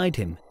pilot beside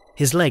him,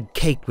 his leg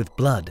caked with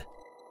blood.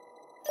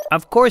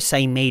 Of course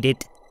I made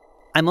it.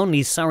 I'm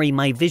only sorry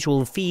my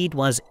visual feed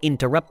was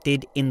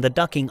interrupted in the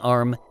docking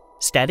arm.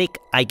 Static,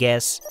 I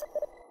guess.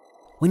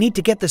 We need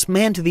to get this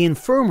man to the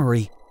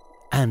infirmary.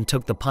 Anne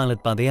took the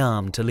pilot by the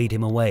arm to lead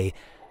him away.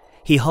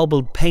 He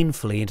hobbled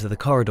painfully into the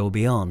corridor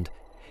beyond,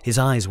 his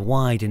eyes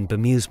wide in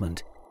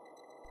bemusement.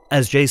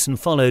 As Jason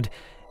followed,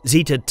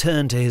 Zeta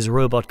turned to his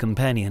robot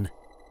companion.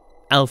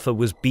 Alpha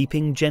was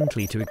beeping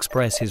gently to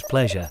express his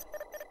pleasure.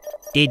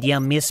 Did ya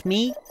miss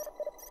me?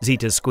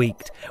 Zeta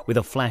squeaked, with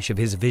a flash of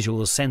his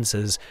visual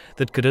sensors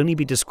that could only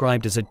be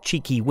described as a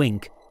cheeky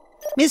wink.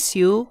 Miss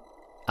you?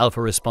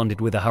 Alpha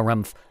responded with a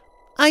harumph.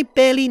 I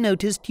barely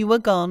noticed you were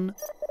gone.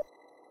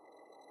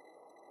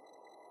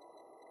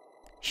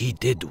 He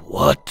did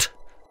what?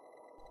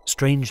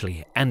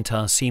 Strangely,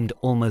 Antar seemed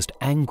almost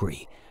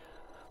angry.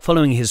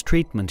 Following his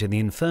treatment in the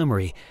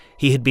infirmary,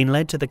 he had been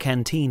led to the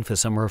canteen for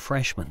some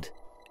refreshment.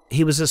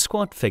 He was a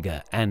squat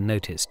figure, Anne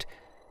noticed.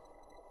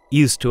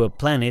 Used to a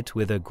planet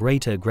with a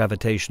greater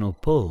gravitational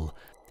pull,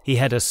 he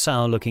had a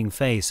sour-looking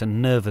face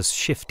and nervous,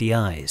 shifty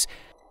eyes.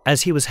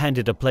 As he was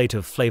handed a plate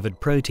of flavored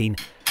protein,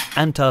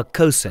 Antar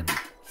Kosin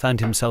found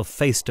himself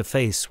face to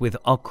face with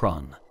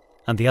Okron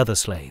and the other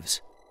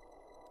slaves.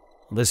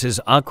 This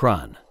is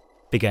Okron,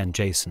 began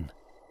Jason.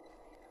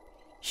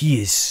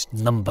 He is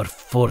number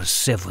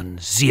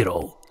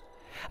 470,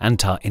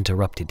 Antar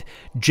interrupted,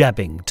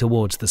 jabbing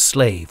towards the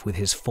slave with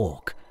his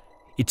fork.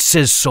 It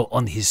says so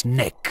on his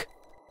neck.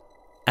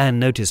 Anne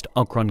noticed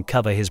Okron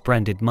cover his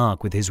branded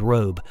mark with his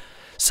robe,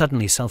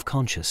 suddenly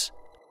self-conscious.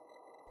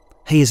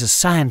 He is a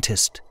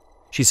scientist,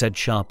 she said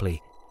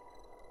sharply.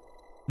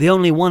 The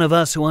only one of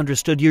us who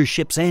understood your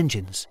ship's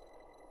engines.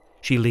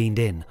 She leaned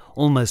in,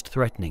 almost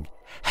threatening.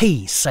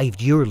 He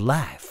saved your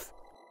life.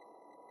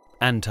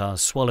 Antar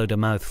swallowed a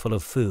mouthful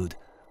of food.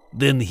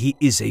 Then he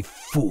is a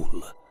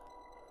fool.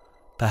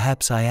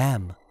 Perhaps I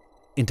am,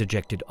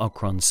 interjected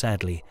Okron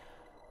sadly,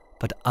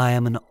 but I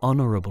am an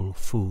honorable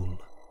fool.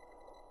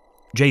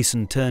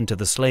 Jason turned to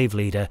the slave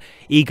leader,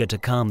 eager to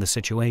calm the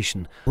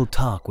situation. We'll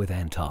talk with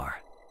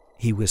Antar,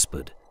 he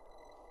whispered.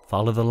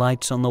 Follow the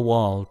lights on the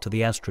wall to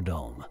the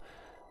Astrodome.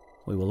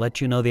 We will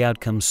let you know the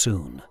outcome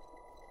soon.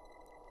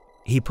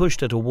 He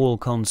pushed at a wall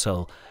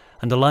console,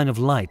 and a line of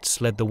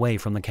lights led the way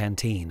from the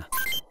canteen.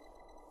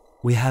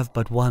 We have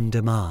but one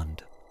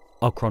demand,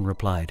 Okron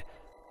replied.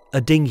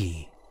 A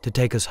dinghy to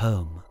take us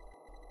home.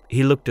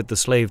 He looked at the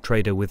slave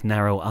trader with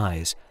narrow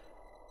eyes.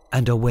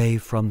 And away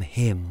from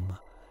him.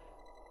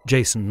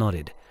 Jason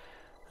nodded.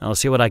 I'll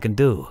see what I can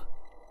do.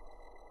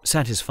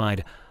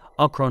 Satisfied,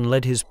 Okron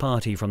led his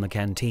party from the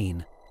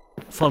canteen,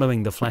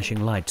 following the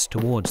flashing lights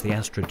towards the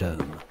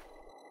Astrodome.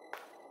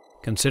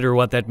 Consider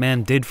what that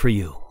man did for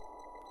you,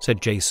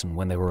 said Jason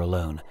when they were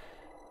alone.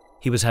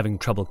 He was having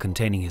trouble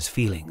containing his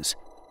feelings.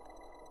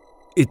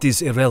 It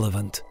is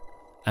irrelevant.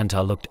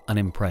 Antar looked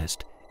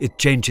unimpressed. It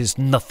changes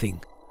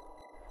nothing.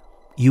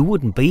 You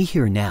wouldn't be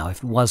here now if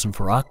it wasn't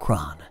for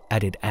Okron,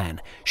 added Anne.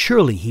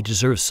 Surely he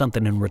deserves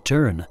something in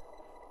return.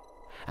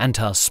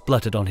 Antar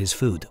spluttered on his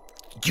food.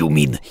 You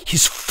mean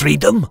his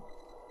freedom?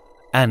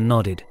 Anne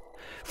nodded.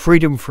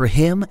 Freedom for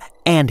him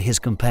and his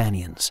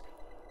companions.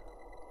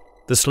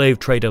 The slave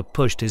trader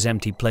pushed his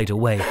empty plate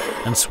away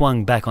and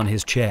swung back on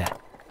his chair.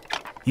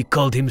 He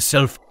called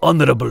himself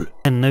honorable.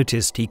 Anne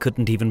noticed he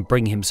couldn't even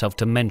bring himself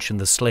to mention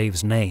the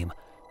slave's name.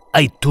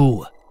 I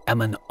too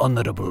am an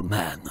honorable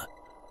man.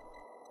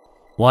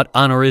 What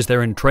honor is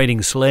there in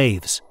trading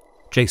slaves?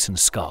 Jason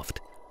scoffed.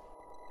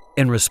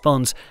 In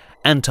response,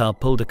 Antar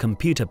pulled a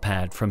computer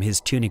pad from his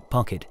tunic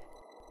pocket.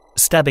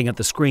 Stabbing at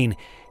the screen,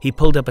 he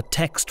pulled up a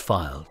text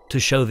file to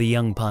show the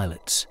young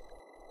pilots.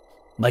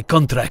 My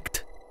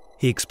contract,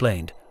 he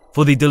explained,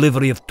 for the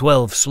delivery of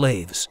 12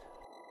 slaves.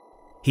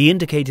 He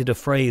indicated a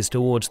phrase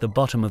towards the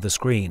bottom of the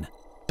screen.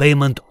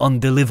 Payment on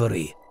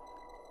delivery.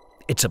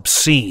 It's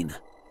obscene.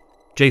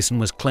 Jason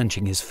was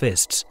clenching his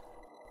fists.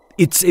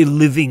 It's a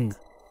living,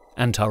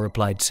 Antar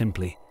replied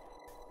simply.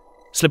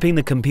 Slipping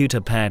the computer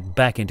pad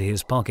back into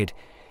his pocket,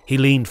 he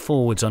leaned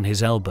forwards on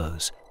his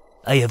elbows.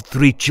 I have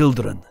 3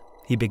 children,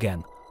 he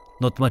began,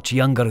 not much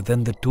younger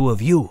than the 2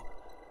 of you.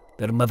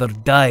 Their mother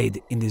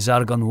died in the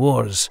Zargon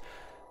Wars,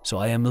 so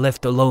I am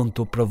left alone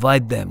to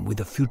provide them with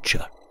a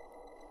future.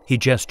 He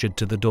gestured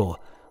to the door.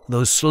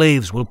 Those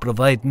slaves will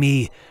provide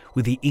me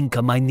with the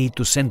income I need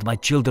to send my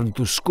children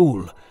to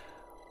school.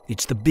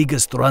 It's the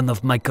biggest run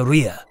of my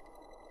career.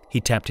 He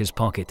tapped his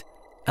pocket.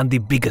 And the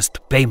biggest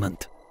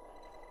payment.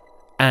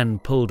 Anne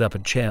pulled up a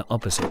chair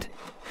opposite.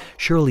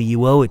 Surely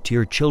you owe it to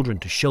your children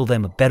to show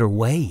them a better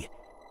way.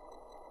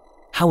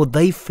 How would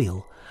they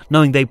feel,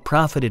 knowing they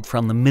profited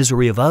from the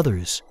misery of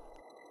others?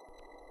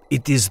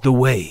 It is the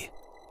way,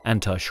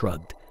 Antar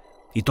shrugged.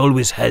 It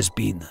always has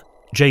been.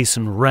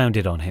 Jason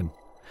rounded on him.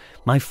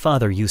 My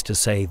father used to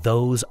say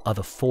those are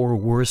the 4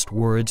 worst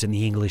words in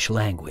the English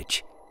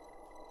language.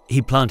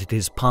 He planted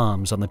his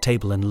palms on the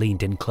table and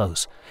leaned in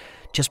close.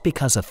 Just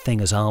because a thing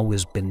has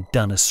always been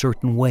done a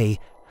certain way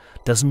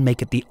doesn't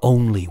make it the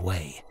only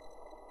way.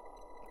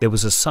 There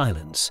was a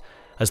silence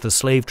as the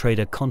slave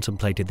trader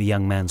contemplated the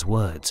young man's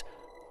words.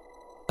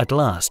 At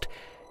last,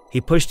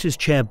 he pushed his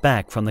chair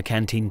back from the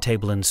canteen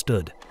table and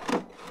stood.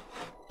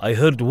 I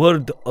heard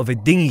word of a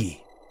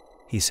dinghy,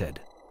 he said.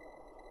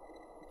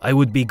 I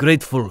would be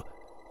grateful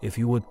if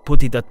you would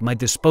put it at my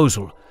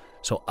disposal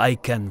so I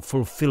can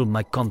fulfill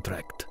my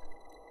contract.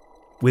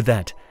 With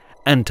that,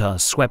 Antar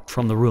swept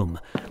from the room,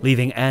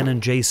 leaving Anne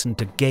and Jason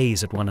to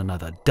gaze at one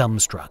another,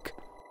 dumbstruck.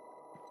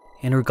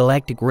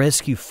 Intergalactic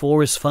Rescue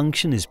Four's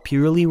function is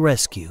purely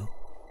rescue,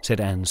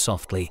 said Anne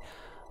softly.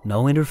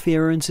 No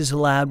interference is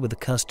allowed with the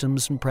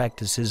customs and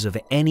practices of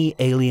any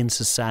alien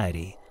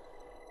society.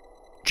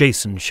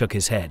 Jason shook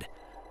his head.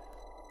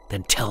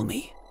 Then tell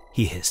me,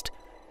 he hissed,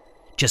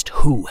 just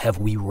who have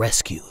we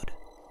rescued?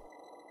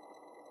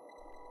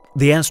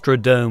 The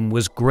Astrodome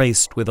was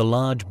graced with a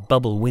large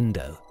bubble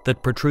window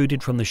that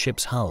protruded from the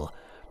ship's hull,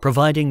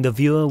 providing the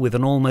viewer with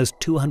an almost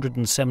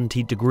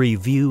 270-degree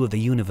view of the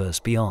universe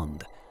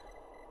beyond.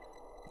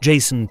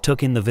 Jason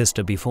took in the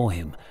vista before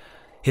him,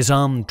 his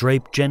arm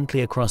draped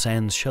gently across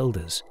Anne's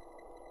shoulders.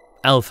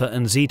 Alpha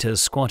and Zeta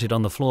squatted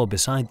on the floor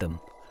beside them.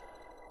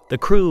 The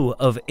crew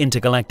of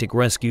Intergalactic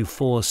Rescue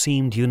Four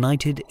seemed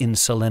united in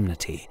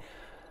solemnity.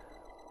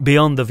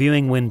 Beyond the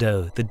viewing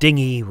window, the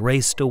dinghy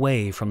raced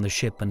away from the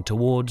ship and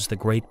towards the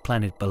great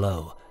planet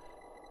below.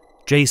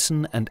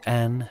 Jason and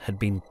Anne had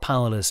been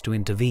powerless to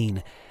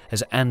intervene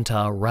as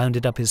Antar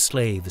rounded up his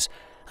slaves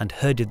and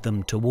herded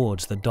them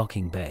towards the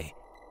docking bay.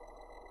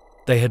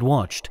 They had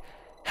watched,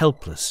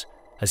 helpless,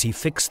 as he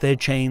fixed their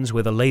chains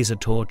with a laser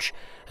torch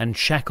and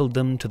shackled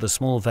them to the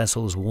small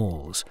vessel's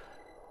walls.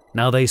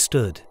 Now they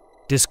stood,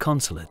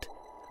 disconsolate,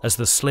 as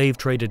the slave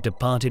trader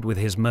departed with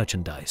his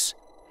merchandise.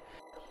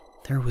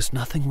 "There was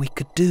nothing we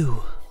could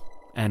do,"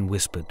 Anne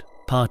whispered,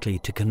 partly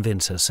to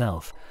convince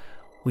herself.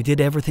 "We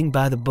did everything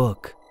by the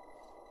book."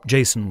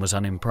 Jason was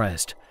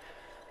unimpressed.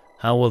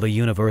 How will the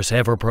universe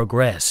ever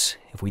progress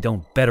if we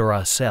don't better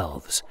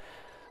ourselves?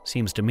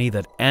 Seems to me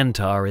that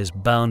Antar is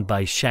bound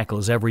by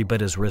shackles every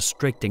bit as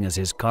restricting as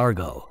his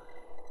cargo.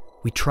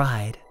 "We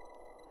tried."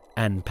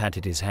 Anne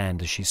patted his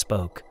hand as she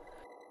spoke.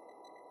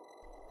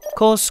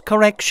 "Course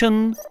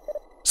correction,"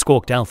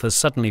 squawked Alpha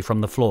suddenly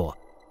from the floor.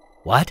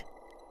 What?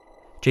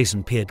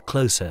 Jason peered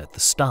closer at the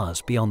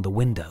stars beyond the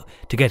window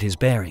to get his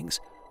bearings.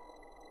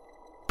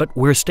 But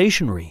we're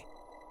stationary.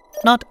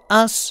 "Not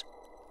us."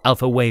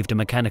 Alpha waved a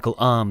mechanical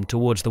arm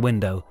towards the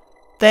window.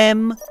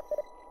 "Them."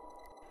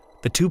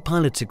 The two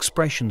pilots'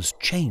 expressions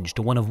changed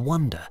to one of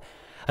wonder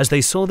as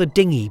they saw the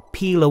dinghy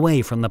peel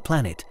away from the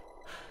planet.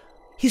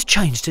 "He's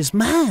changed his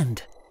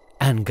mind,"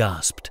 Anne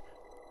gasped.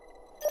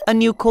 "A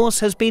new course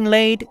has been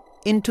laid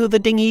into the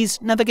dinghy's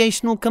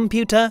navigational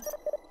computer."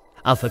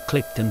 Alpha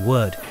clicked and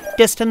whirred.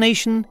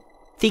 "Destination,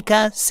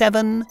 Theta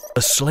 7.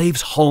 A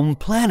slave's home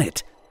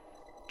planet!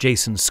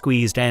 Jason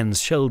squeezed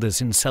Anne's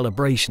shoulders in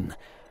celebration.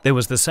 There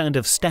was the sound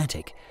of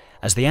static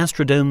as the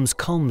Astrodome's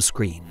comm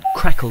screen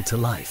crackled to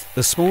life.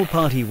 The small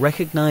party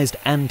recognized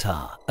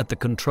Antar at the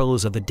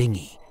controls of the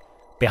dinghy.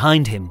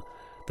 Behind him,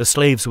 the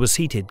slaves were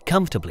seated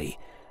comfortably,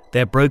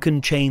 their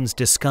broken chains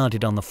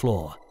discarded on the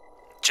floor.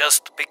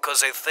 Just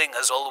because a thing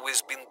has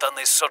always been done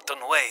a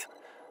certain way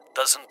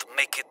doesn't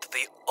make it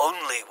the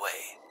only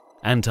way.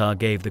 Antar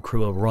gave the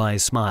crew a wry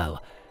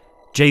smile.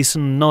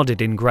 Jason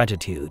nodded in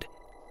gratitude.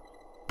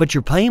 "But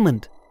your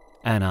payment?"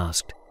 Anne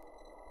asked.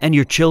 "And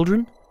your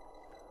children?"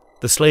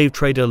 The slave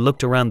trader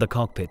looked around the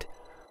cockpit.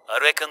 I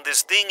reckon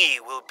this dinghy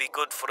will be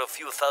good for a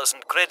few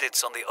thousand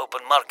credits on the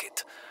open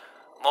market.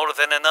 More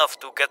than enough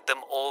to get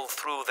them all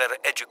through their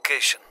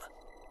education.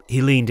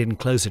 He leaned in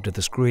closer to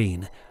the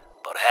screen.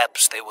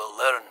 Perhaps they will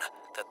learn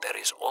that there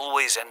is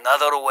always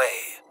another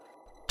way.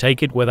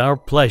 Take it with our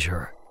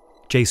pleasure,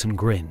 Jason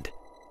grinned.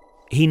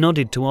 He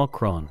nodded to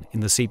Okron in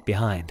the seat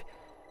behind.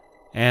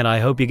 And I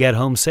hope you get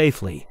home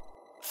safely.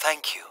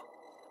 Thank you.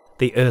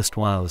 The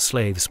erstwhile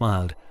slave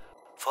smiled.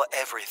 For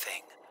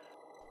everything.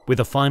 With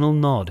a final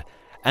nod,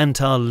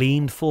 Antar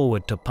leaned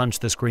forward to punch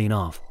the screen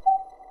off.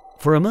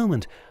 For a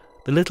moment,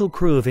 the little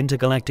crew of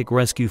Intergalactic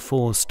Rescue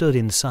Four stood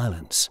in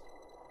silence.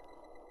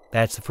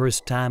 "That's the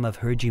first time I've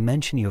heard you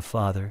mention your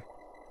father,"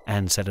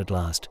 Anne said at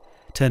last,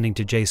 turning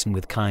to Jason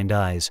with kind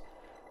eyes.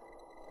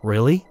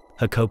 "Really?"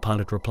 her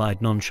co-pilot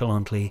replied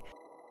nonchalantly.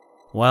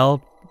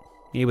 "Well,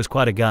 he was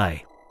quite a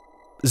guy.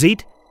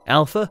 Zeta,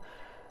 Alpha,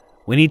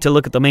 we need to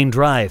look at the main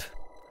drive.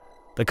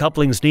 The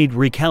couplings need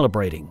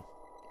recalibrating."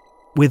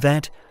 With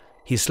that,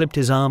 he slipped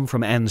his arm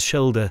from Anne's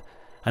shoulder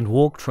and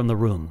walked from the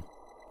room,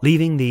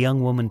 leaving the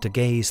young woman to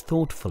gaze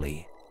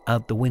thoughtfully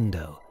out the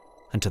window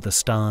and to the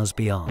stars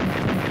beyond.